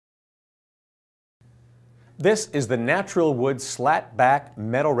This is the natural wood slat back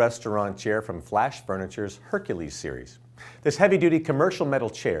metal restaurant chair from Flash Furniture's Hercules series. This heavy-duty commercial metal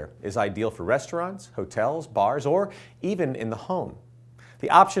chair is ideal for restaurants, hotels, bars, or even in the home. The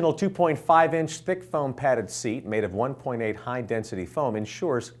optional 2.5-inch thick foam padded seat made of 1.8 high-density foam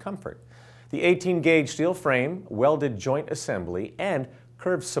ensures comfort. The 18-gauge steel frame, welded joint assembly, and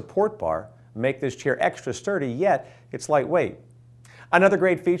curved support bar make this chair extra sturdy, yet it's lightweight. Another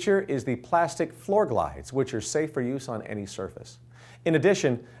great feature is the plastic floor glides, which are safe for use on any surface. In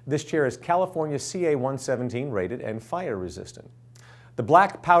addition, this chair is California CA 117 rated and fire resistant. The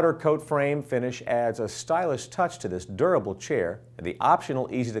black powder coat frame finish adds a stylish touch to this durable chair, and the optional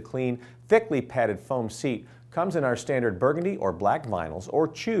easy-to-clean, thickly padded foam seat comes in our standard burgundy or black vinyls, or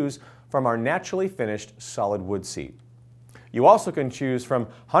choose from our naturally finished solid wood seat. You also can choose from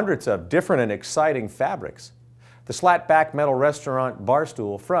hundreds of different and exciting fabrics. The slat back metal restaurant bar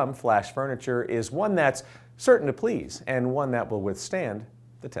stool from Flash Furniture is one that's certain to please and one that will withstand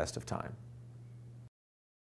the test of time.